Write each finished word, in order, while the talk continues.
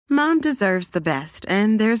Mom deserves the best,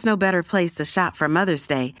 and there's no better place to shop for Mother's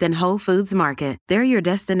Day than Whole Foods Market. They're your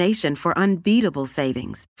destination for unbeatable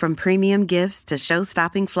savings, from premium gifts to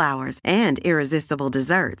show-stopping flowers and irresistible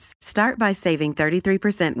desserts. Start by saving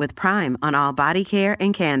 33% with Prime on all body care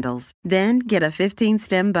and candles. Then get a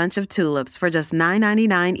 15-stem bunch of tulips for just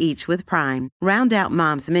 $9.99 each with Prime. Round out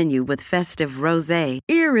Mom's menu with festive rosé,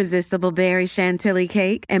 irresistible berry chantilly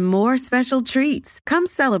cake, and more special treats. Come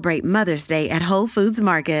celebrate Mother's Day at Whole Foods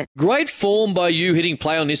Market. Great form by you hitting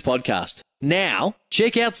play on this podcast. Now,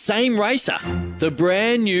 check out Same Racer, the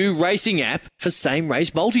brand new racing app for same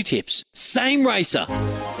race multi-tips. Same Racer.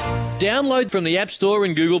 Download from the App Store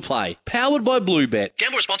and Google Play. Powered by Bluebet.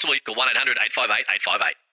 Gamble responsibly. Call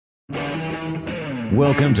 1-800-858-858.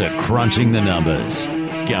 Welcome to Crunching the Numbers.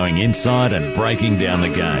 Going inside and breaking down the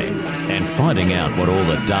game and finding out what all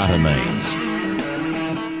the data means.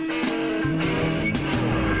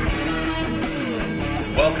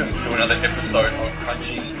 Welcome to another episode of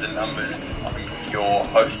Crunching the Numbers. I'm your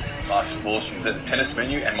host, Mark Spors from the Tennis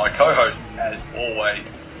Menu, and my co-host, as always,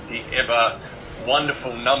 the ever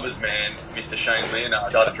wonderful numbers man, Mr. Shane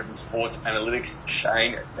Leonard, Data-Driven Sports Analytics.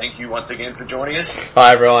 Shane, thank you once again for joining us.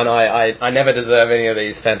 Hi everyone, I never deserve any of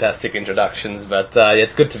these fantastic introductions, but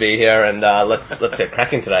it's good to be here, and let's get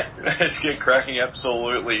cracking today. Let's get cracking,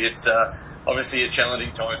 absolutely. It's obviously a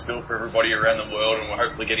challenging time still for everybody around the world, and we're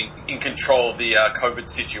hopefully getting in control of the COVID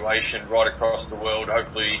situation right across the world.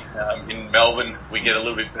 Hopefully in Melbourne we get a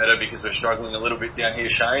little bit better because we're struggling a little bit down here,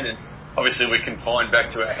 Shane, and obviously we're confined back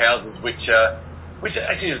to our houses, which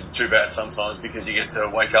actually isn't too bad sometimes because you get to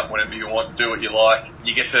wake up whenever you want, do what you like.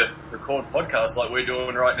 You get to record podcasts like we're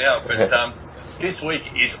doing right now. But this week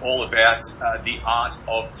is all about the art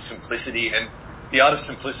of simplicity, and the art of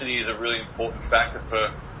simplicity is a really important factor for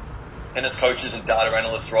tennis coaches and data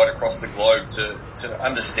analysts right across the globe to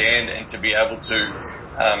understand and to be able to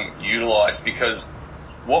utilise, because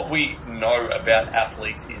what we know about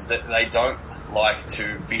athletes is that they don't like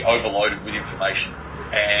to be overloaded with information.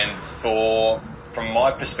 And from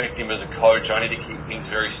my perspective as a coach, I need to keep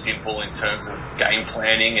things very simple in terms of game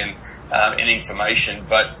planning and information.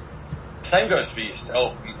 But the same goes for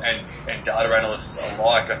yourself and data analysts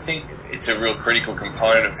alike. I think it's a real critical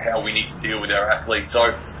component of how we need to deal with our athletes.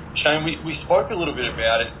 So, Shane, we spoke a little bit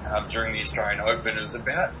about it during the Australian Open. It was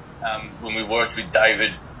about when we worked with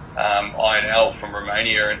David INL from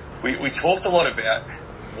Romania, and we talked a lot about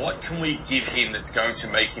what can we give him that's going to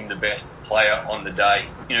make him the best player on the day.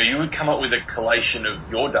 You know, you would come up with a collation of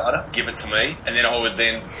your data, give it to me, and then I would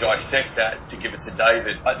then dissect that to give it to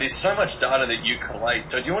David. There's so much data that you collate.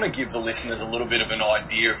 So do you want to give the listeners a little bit of an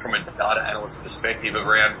idea from a data analyst perspective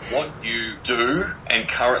around what you do and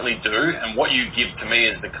currently do and what you give to me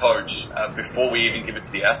as the coach before we even give it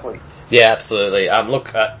to the athlete? Yeah, absolutely.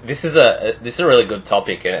 This is a really good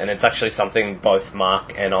topic, and it's actually something both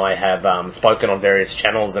Mark and I have spoken on various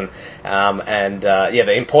channels, and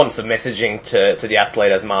the importance of messaging to the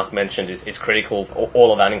athlete, as Mark mentioned, is critical.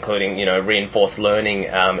 All of that, including reinforced learning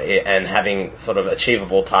and having sort of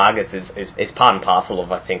achievable targets, is part and parcel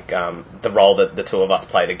of, I think, the role that the two of us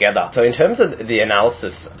play together. So in terms of the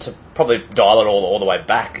analysis, to probably dial it all the way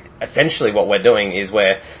back, essentially what we're doing is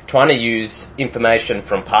we're trying to use information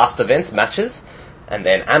from past events, matches, and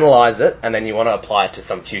then analyse it, and then you want to apply it to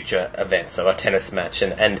some future event, so a tennis match.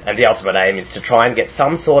 And the ultimate aim is to try and get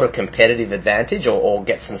some sort of competitive advantage or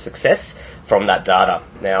get some success from that data.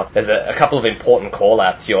 Now, there's a couple of important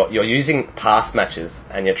call-outs. You're using past matches,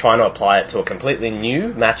 and you're trying to apply it to a completely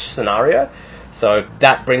new match scenario. So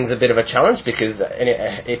that brings a bit of a challenge because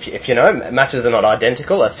if you know, matches are not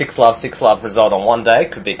identical. A 6-love result on one day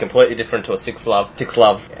could be completely different to a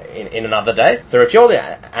 6-love in another day. So if you're the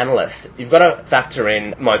analyst, you've got to factor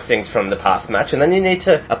in most things from the past match, and then you need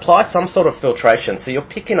to apply some sort of filtration. So you're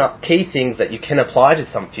picking up key things that you can apply to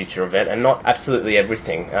some future event and not absolutely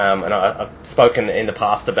everything. And I've spoken in the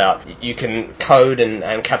past about you can code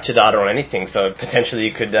and capture data on anything. So potentially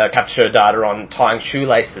you could capture data on tying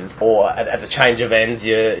shoelaces, or at the change of ends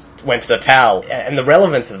you went to the towel, and the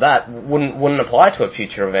relevance of that wouldn't apply to a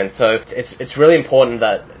future event. So it's really important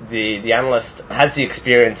that the analyst has the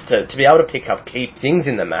experience to be able to pick up key things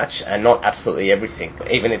in the match and not absolutely everything,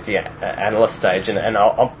 even at the analyst stage. And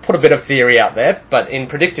I'll put a bit of theory out there, but in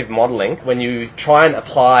predictive modelling, when you try and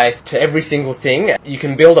apply to every single thing, you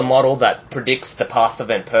can build a model that predicts the past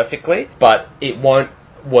event perfectly, but it won't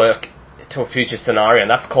work to a future scenario, and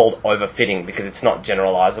that's called overfitting because it's not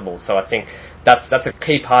generalizable. So I think that's a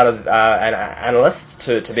key part of an analyst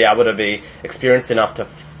to be able to be experienced enough to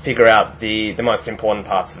figure out the most important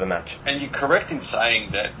parts of the match. And you're correct in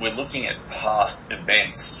saying that we're looking at past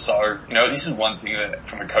events. So, this is one thing that,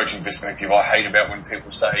 from a coaching perspective, I hate about when people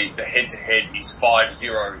say the head-to-head is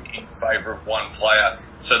 5-0 in favour of one player,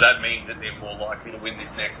 so that means that they're more likely to win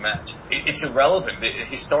this next match. It's irrelevant. The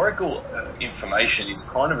historical information is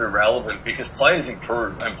kind of irrelevant because players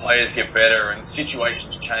improve and players get better and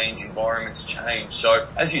situations change, environments change. So,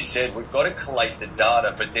 as you said, we've got to collate the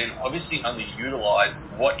data, but then obviously only utilise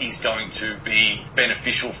what is going to be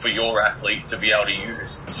beneficial for your athlete to be able to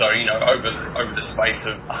use. So, over the space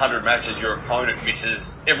of 100 matches, your opponent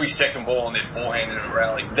misses every second ball on their forehand in a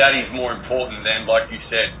rally. That is more important than, like you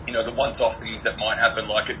said, the once-off things that might happen,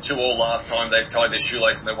 like at 2-2 last time, they tied their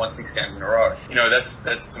shoelace and they won 6 games in a row.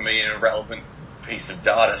 That's to me an irrelevant piece of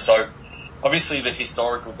data. So, obviously, the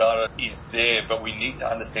historical data is there, but we need to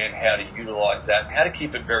understand how to utilise that, how to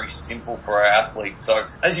keep it very simple for our athletes. So,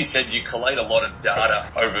 as you said, you collate a lot of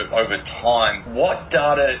data over time. What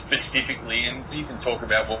data specifically, and you can talk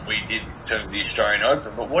about what we did in terms of the Australian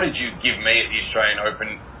Open, but what did you give me at the Australian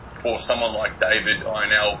Open for someone like David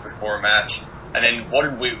Ionel before a match? And then what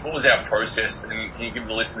was our process? And can you give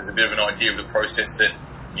the listeners a bit of an idea of the process that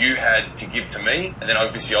you had to give to me, and then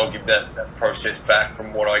obviously I'll give that process back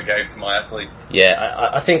from what I gave to my athlete? Yeah,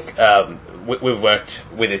 I think we've worked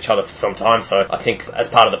with each other for some time, so I think as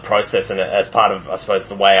part of the process and as part of, I suppose,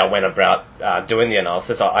 the way I went about doing the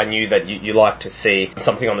analysis, I knew that you like to see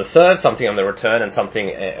something on the serve, something on the return, and something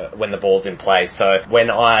when the ball's in play. So when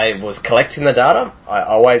I was collecting the data, I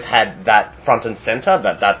always had that front and centre,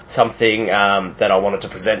 that's something that I wanted to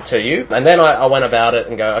present to you. And then I went about it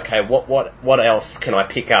and go, okay, what else can I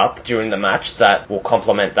pick up during the match that will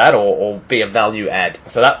complement that or be a value add?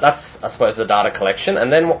 So that's, I suppose, the data collection.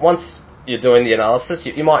 And then once you're doing the analysis,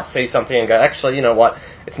 you might see something and go, actually, you know what,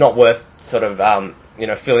 it's not worth sort of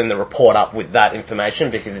filling the report up with that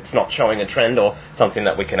information because it's not showing a trend or something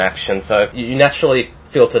that we can action. So you naturally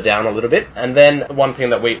filter down a little bit. And then one thing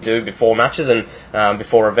that we do before matches and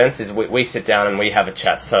before events is we sit down and we have a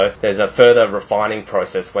chat. So there's a further refining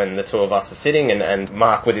process when the two of us are sitting, and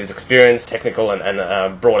Mark, with his experience, technical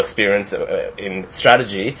and broad experience in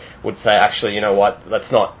strategy, would say, actually, you know what,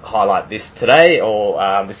 let's not highlight this today, or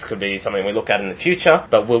this could be something we look at in the future,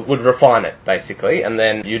 but would refine it, basically, and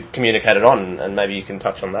then you'd communicate it on, and maybe you can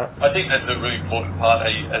touch on that. I think that's a really important part,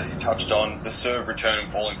 as you touched on. The serve, return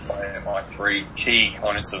and ball in play are my 3 key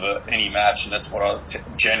components of any match, and that's what I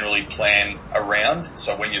generally plan around.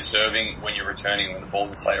 So when you're serving, when you're returning, when the balls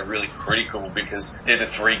in play are really critical, because they're the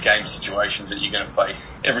 3 game situations that you're going to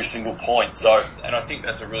face every single point. So, and I think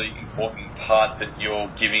that's a really important part that you're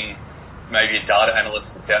giving maybe a data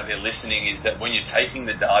analyst that's out there listening, is that when you're taking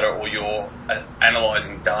the data or you're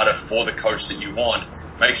analysing data for the coach that you want,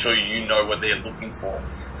 make sure you know what they're looking for.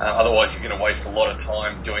 Otherwise, you're going to waste a lot of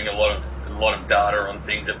time doing a lot of data on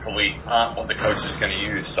things that probably aren't what the coach is going to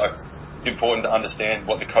use. So it's important to understand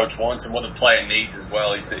what the coach wants, and what the player needs as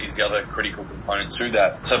well is the other critical component to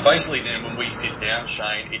that. So basically then when we sit down,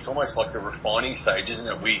 Shane, it's almost like the refining stage, isn't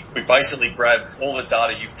it? We basically grab all the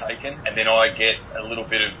data you've taken, and then I get a little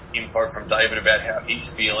bit of info from David about how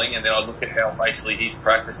he's feeling, and then I look at how basically he's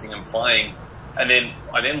practicing and playing. And then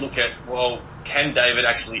I look at, well, can David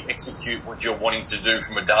actually execute what you're wanting to do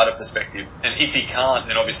from a data perspective? And if he can't,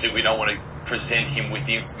 then obviously we don't want to present him with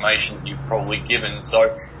the information that you've probably given.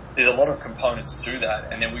 So there's a lot of components to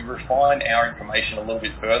that, and then we refine our information a little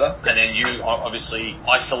bit further, and then you obviously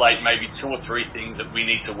isolate maybe 2 or 3 things that we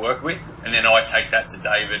need to work with, and then I take that to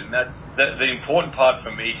David. And that's the important part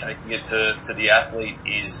for me, taking it to the athlete,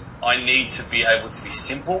 is I need to be able to be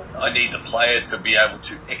simple. I need the player to be able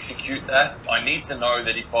to execute that. I need to know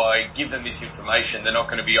that if I give them this information, they're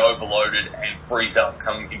not going to be overloaded and freeze up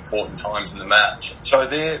come important times in the match.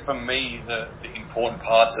 So there, for me, the important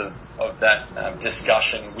parts of that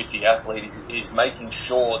discussion with the athlete is making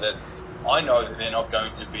sure that I know that they're not going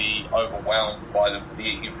to be overwhelmed by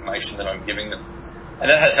the information that I'm giving them. And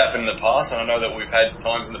that has happened in the past, and I know that we've had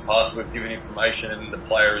times in the past we've given information and the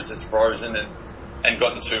player is just frozen and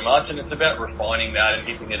gotten too much, and it's about refining that and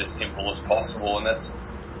keeping it as simple as possible. And that's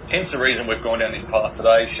hence the reason we've gone down this path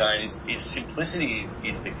today, Shane, is simplicity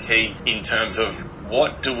is the key in terms of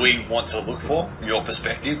what do we want to look for from your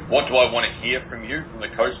perspective, what do I want to hear from you from the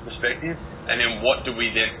coach perspective, and then what do we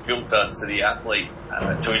then filter to the athlete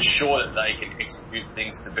to ensure that they can execute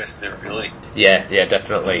things to the best of their ability. Yeah,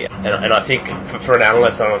 definitely. And I think for an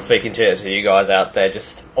analyst, and I'm speaking to you guys out there,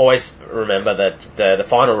 just always remember that the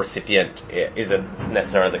final recipient isn't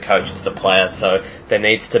necessarily the coach, it's the player. So there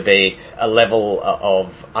needs to be a level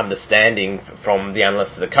of understanding from the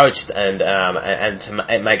analyst to the coach, and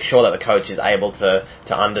to make sure that the coach is able to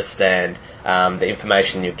understand the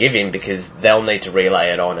information you're giving, because they'll need to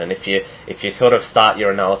relay it on. And if you sort of start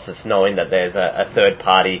your analysis knowing that there's a third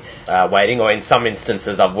party waiting, or in some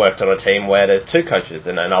instances I've worked on a team where there's two coaches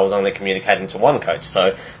and I was only communicating to one coach,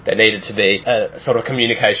 so there needed to be a sort of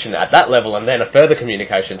communication at that level and then a further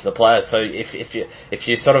communication to the players. So if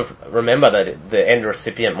you sort of remember that the end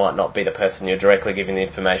recipient might not be the person you're directly giving the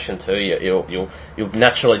information to, you'll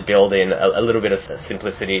naturally build in a little bit of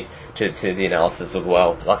simplicity to the analysis as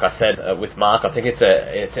well. Like I said, with Mark, I think it's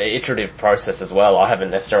an iterative process as well. I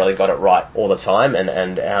haven't necessarily got it right all the time,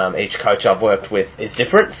 and each coach I've worked with is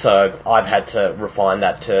different, so I've had to refine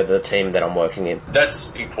that to the team that I'm working in.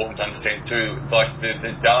 That's important to understand too. Like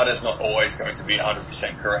the data's not always going to be 100%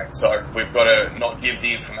 correct, so we've got to not give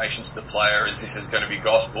the information to the player as this is going to be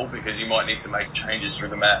gospel, because you might need to make changes through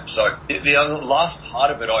the match. So the other last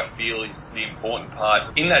part of it, I feel, is the important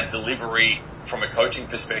part in that delivery. From a coaching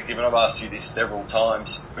perspective, and I've asked you this several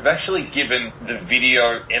times, we've actually given the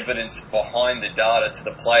video evidence behind the data to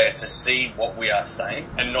the player to see what we are saying,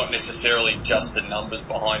 and not necessarily just the numbers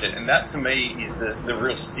behind it. And that to me is the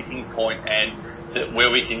real sticking point, and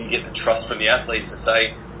where we can get the trust from the athletes to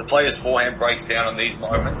say, the player's forehand breaks down on these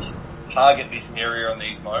moments, target this area on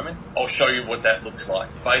these moments, I'll show you what that looks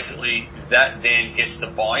like. Basically, that then gets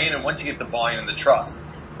the buy-in, and once you get the buy-in and the trust,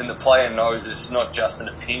 then the player knows that it's not just an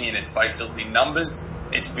opinion, it's basically numbers,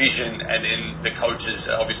 it's vision, and then the coaches,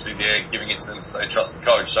 obviously they're giving it to them so they trust the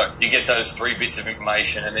coach. So you get those 3 bits of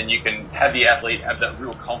information, and then you can have the athlete have that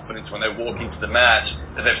real confidence when they walk into the match,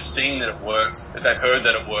 that they've seen that it works, that they've heard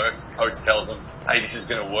that it works, the coach tells them, hey, this is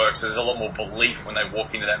going to work. So there's a lot more belief when they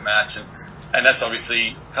walk into that match, and that's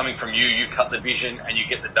obviously coming from you. You cut the vision and you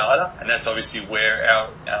get the data, and that's obviously where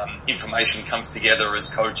our information comes together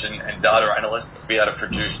as coach and data analyst to be able to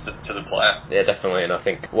produce to the player. Yeah, definitely, and I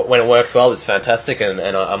think when it works well, it's fantastic, and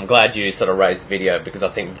I'm glad you sort of raised video, because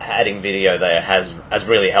I think adding video there has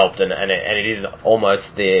really helped, and it is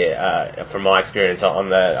almost from my experience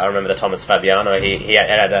on I remember the Thomas Fabiano, he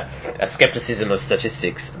had a skepticism of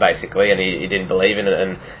statistics, basically, and he didn't believe in it,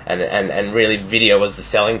 and really video was the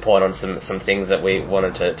selling point on some things that we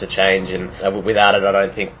wanted to change, and without it I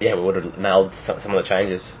don't think we would have nailed some of the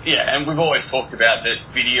changes. Yeah, and we've always talked about that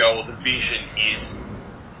video, or the vision, is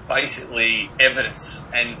basically evidence,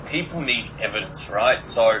 and people need evidence, right?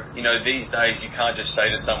 So, these days you can't just say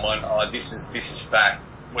to someone, oh, this is fact,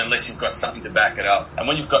 unless you've got something to back it up. And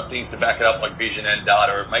when you've got things to back it up, like vision and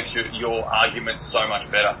data, it makes your argument so much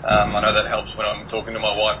better. I know that helps when I'm talking to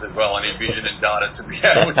my wife as well. I need vision and data to be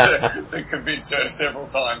able to convince her several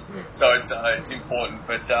times. So it's important.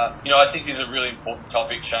 But, I think this is a really important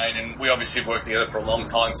topic, Shane, and we obviously have worked together for a long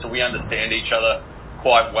time, so we understand each other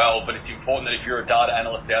quite well, but it's important that if you're a data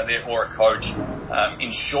analyst out there or a coach,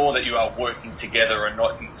 ensure that you are working together and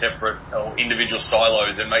not in separate or individual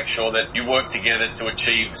silos, and make sure that you work together to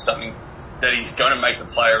achieve something that is going to make the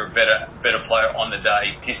player a better player on the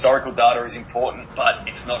day. Historical data is important, but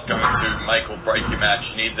it's not going to make or break your match.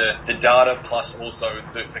 You need the data plus also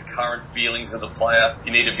the current feelings of the player. You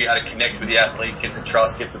need to be able to connect with the athlete, get the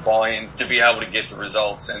trust, get the buy-in, to be able to get the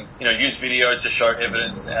results. And, use video to show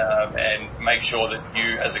evidence, and make sure that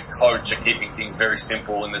you as a coach are keeping things very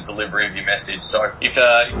simple in the delivery of your message. So if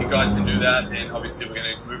you guys can do that, then obviously we're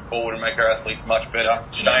going to move forward and make our athletes much better.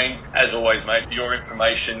 Shane, as always, mate, your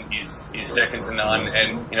information is second to none,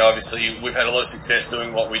 and obviously we've had a lot of success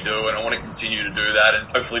doing what we do, and I want to continue to do that, and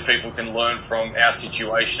hopefully people can learn from our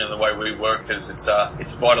situation and the way we work, because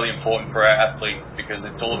it's vitally important for our athletes, because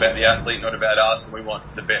it's all about the athlete, not about us, and we want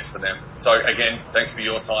the best for them. So again, thanks for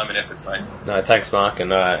your time and efforts, mate. No, thanks, Mark, and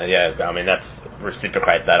that's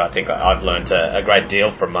reciprocate that. I think I've learned a great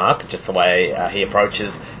deal from Mark, just the way he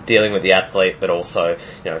approaches dealing with the athlete, but also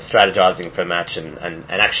strategizing for a match and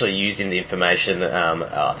actually using the information.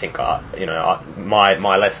 I think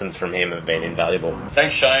my lessons from him have been invaluable.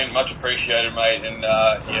 Thanks, Shane, much appreciated, mate, and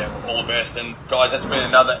all the best. And guys, that's been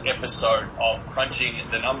another episode of Crunching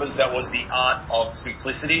the Numbers. That was the Art of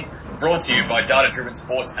Simplicity, brought to you by Data Driven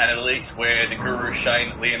Sports Analytics, where the guru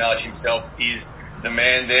Shane Leonage himself is the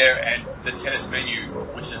man there, and the tennis menu,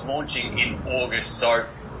 which is launching in August. So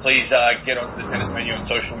please get onto the tennis menu on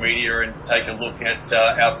social media and take a look at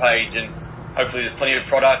our page, and hopefully there's plenty of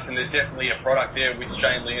products, and there's definitely a product there with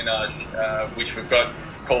Shane Leonage, which we've got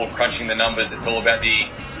called Crunching the Numbers. It's all about the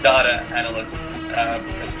data analyst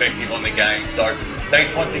perspective on the game. So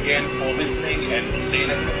thanks once again for listening, and we'll see you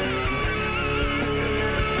next week.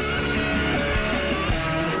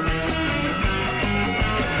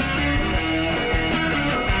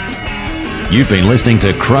 You've been listening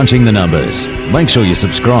to Crunching the Numbers. Make sure you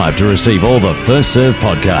subscribe to receive all the First Serve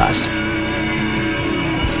podcast.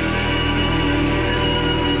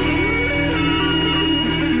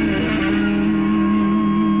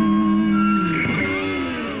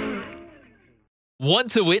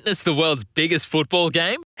 Want to witness the world's biggest football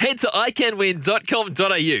game? Head to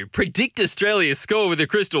iCanWin.com.au, predict Australia's score with a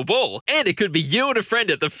crystal ball, and it could be you and a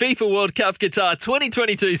friend at the FIFA World Cup Qatar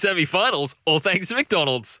 2022 semi-finals, all thanks to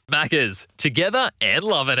McDonald's. Maccas, together and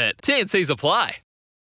loving it. TNCs apply.